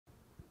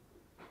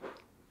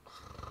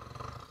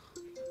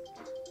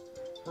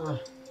You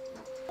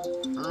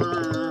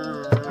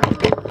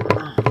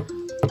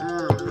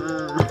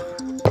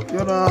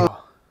know,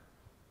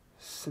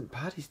 St.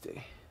 Paddy's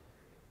Day.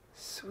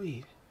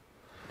 Sweet.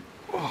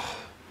 Oh.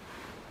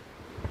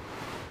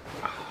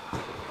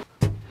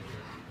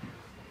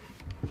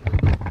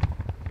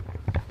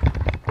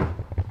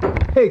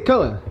 Hey,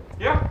 Culann.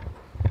 Yeah?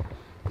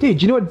 Dude,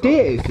 do you know what day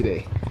it is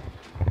today?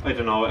 I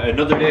don't know,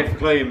 another day for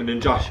climbing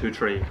in Joshua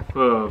Tree.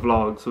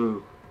 Vlogs,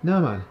 ooh.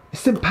 No, man. It's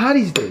St.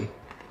 Paddy's Day.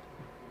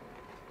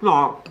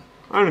 No,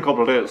 only a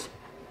couple of days.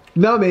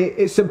 No, mate,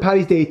 it's St.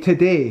 Paddy's Day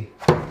today.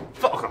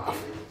 Fuck off.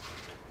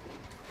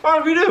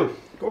 What do we do?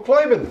 Go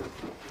climbing.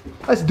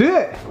 Let's do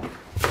it.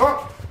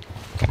 Oh.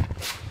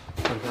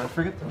 I can't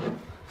forget that.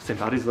 St.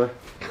 Paddy's Day.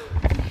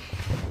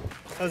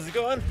 How's it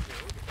going?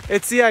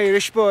 It's the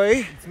Irish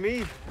boy. It's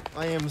me.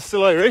 I am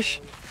still Irish.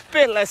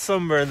 Bit less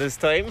sunburn this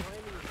time.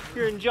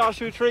 Here in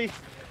Joshua Tree.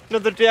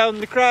 Another day out in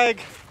the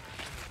crag.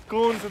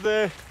 Going to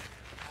the...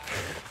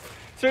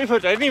 It's very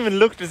much, I didn't even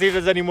look to see if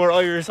there's any more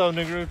Irish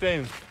sounding group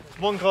names.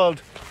 One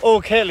called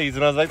O'Kelly's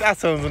and I was like, that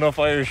sounds enough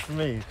Irish for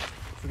me.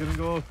 So we're gonna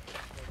go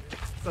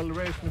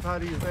celebration of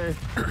Paddy's Day.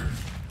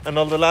 And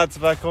all the lads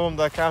back home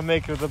that can't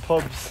make it to the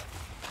pubs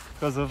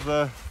because of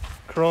the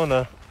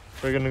corona,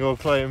 we're gonna go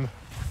climb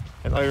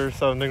an Irish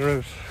sounding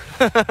route.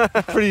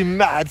 Pretty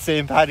mad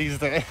St. Paddy's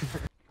Day.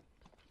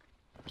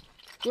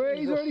 Wait,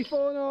 he's already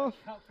fallen off.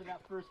 For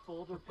that first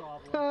boulder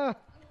problem.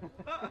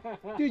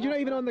 Dude, you're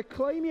not even on the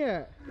climb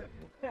yet.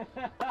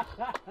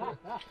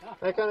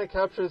 That kind of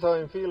captures how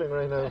I'm feeling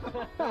right now.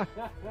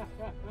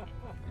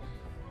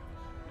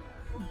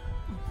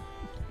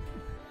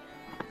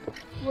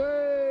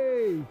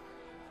 Way!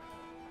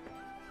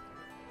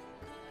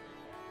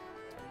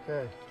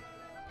 Okay.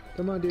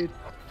 Come on, dude.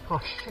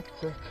 Oh shit,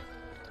 sick.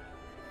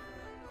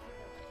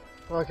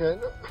 Okay.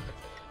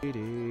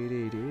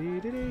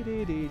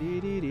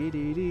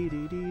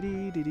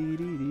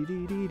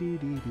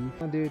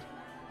 Come on, dude.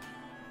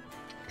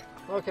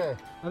 Okay.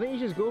 I think you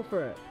just go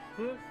for it.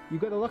 You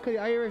got the luck of the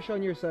Irish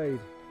on your side.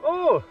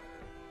 Oh!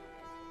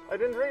 I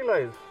didn't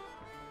realise.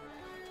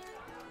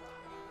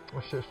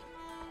 Oh shit.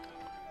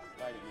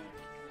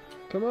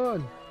 Come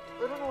on. I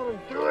don't know what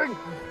I'm doing. I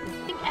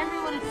think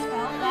everyone has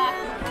felt that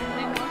when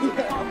they want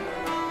to come.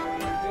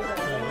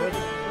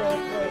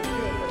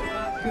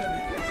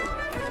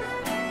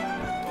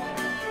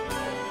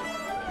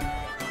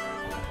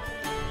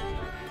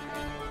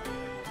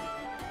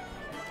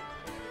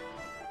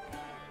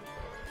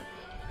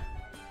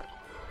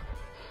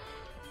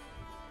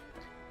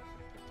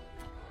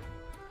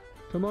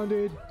 Come on,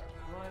 dude.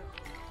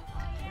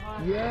 Come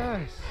on.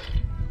 Yes.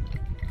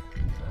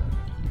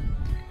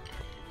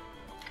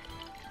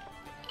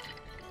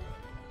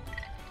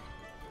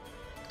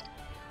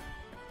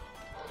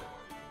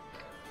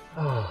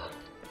 Oh.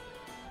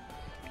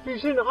 You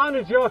should on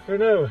a joker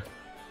now.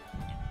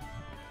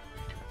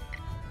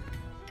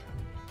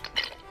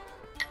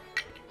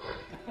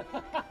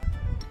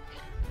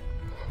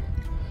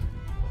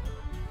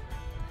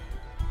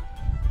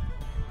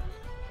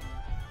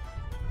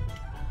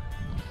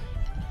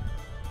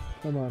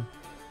 Come on.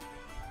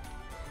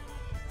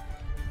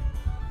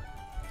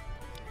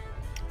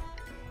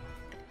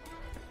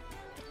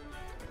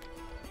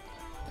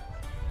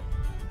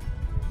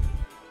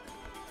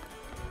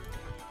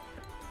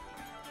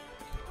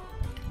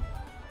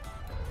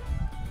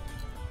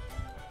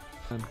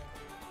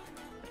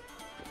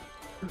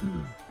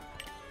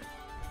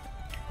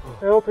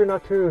 I hope you're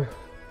not too,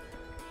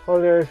 all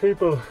the Irish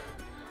people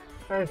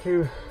aren't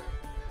too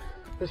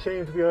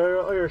ashamed to be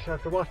Irish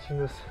after watching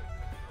this,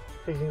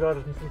 thinking God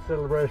it and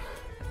celebrate.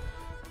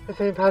 It's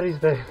St. Paddy's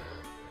Day.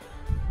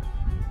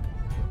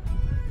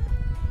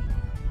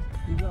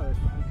 You got it,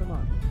 man. Come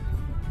on.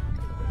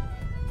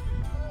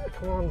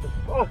 Come on, the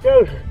fuck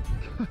out!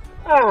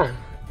 Ah!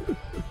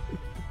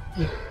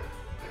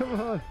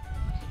 Come on.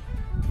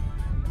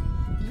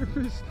 Your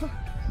fish stuck.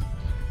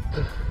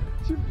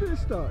 Is your fish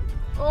stuck?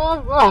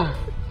 Oh, ah!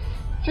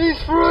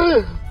 She's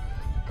free!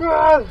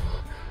 God!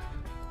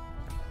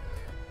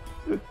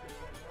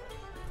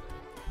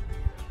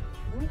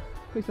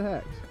 Piece of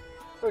hex.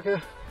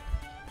 Okay.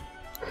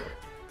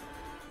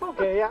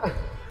 Okay, yeah.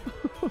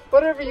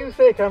 Whatever you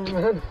say,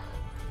 cameraman.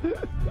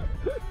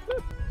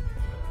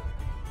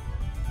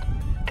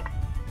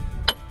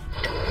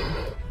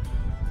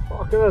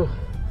 Fuck hell.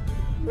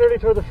 Nearly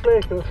tore the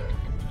flake off.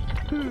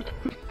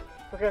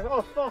 Okay,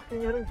 oh fuck,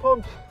 I'm getting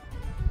pumped.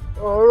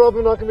 Oh,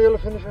 Robbie not gonna be able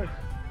to finish her.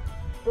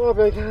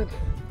 Robbie, I can't.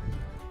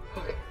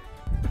 Fuck.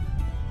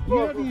 You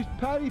have to use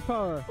paddy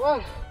power.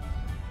 What?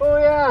 Oh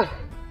yeah!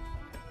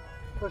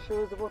 Push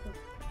here is the button.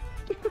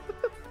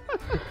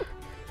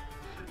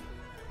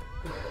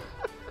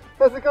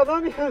 Has it got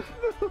on yet?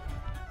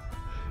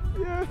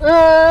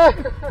 Yeah.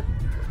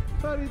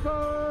 Paddy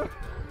power.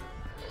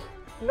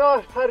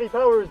 Not Paddy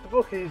Powers, the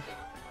bookies.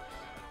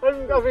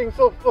 I'm being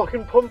so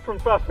fucking pumped from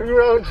faffing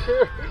around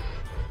here.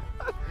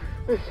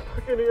 He's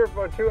fucking here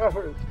for 2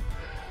 hours.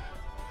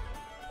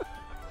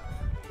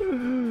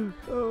 Oh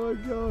my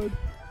god.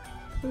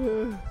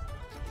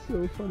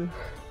 So funny.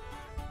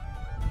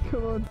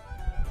 Come on.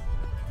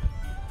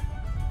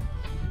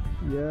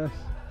 Yes.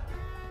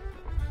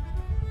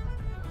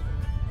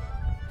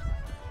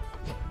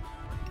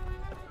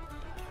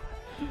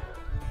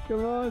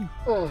 Come on.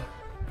 Oh.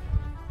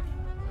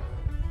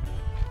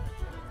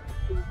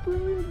 It's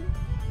brilliant.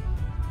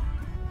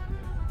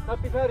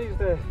 Happy Paddy's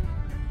Day.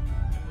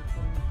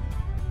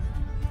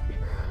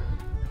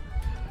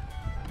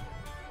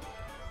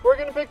 We're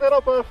gonna pick that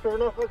up after, we're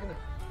not looking at.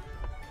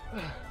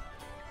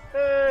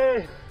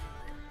 Hey!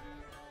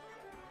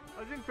 I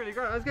was doing pretty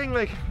good.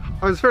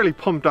 I was fairly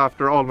pumped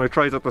after all my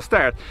tries at the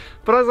start,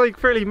 but I was like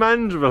fairly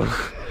manageable.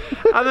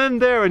 And then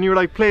there, when you were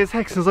like, place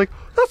hex, I was like,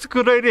 that's a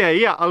good idea,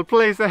 yeah, I'll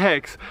place a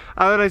hex.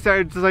 And then I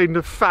started deciding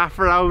to faff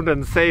around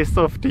and say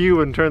stuff to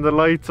you and turn the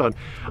lights on.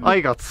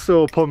 I got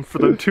so pumped for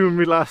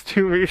them last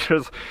 2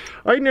 meters.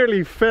 I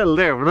nearly fell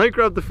there. When I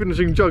grabbed the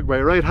finishing jug, my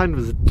right hand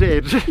was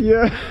dead.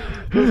 Yeah.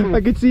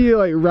 I could see you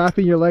like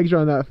wrapping your legs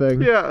around that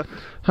thing. Yeah.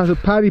 Has a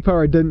paddy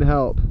power didn't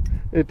help.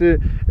 It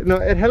did. No,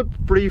 it helped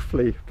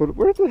briefly, but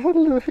where the hell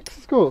did the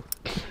hexes go?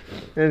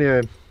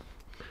 Anyway,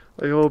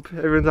 I hope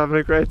everyone's having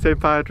a great St.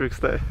 Patrick's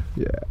Day.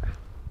 Yeah.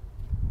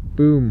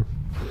 Boom.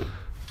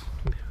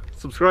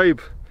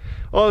 Subscribe.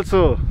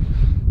 Also,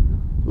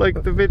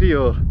 like the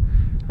video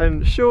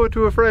and show it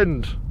to a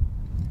friend.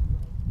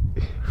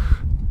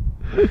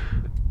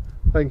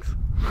 Thanks.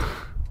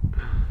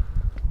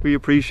 We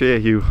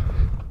appreciate you.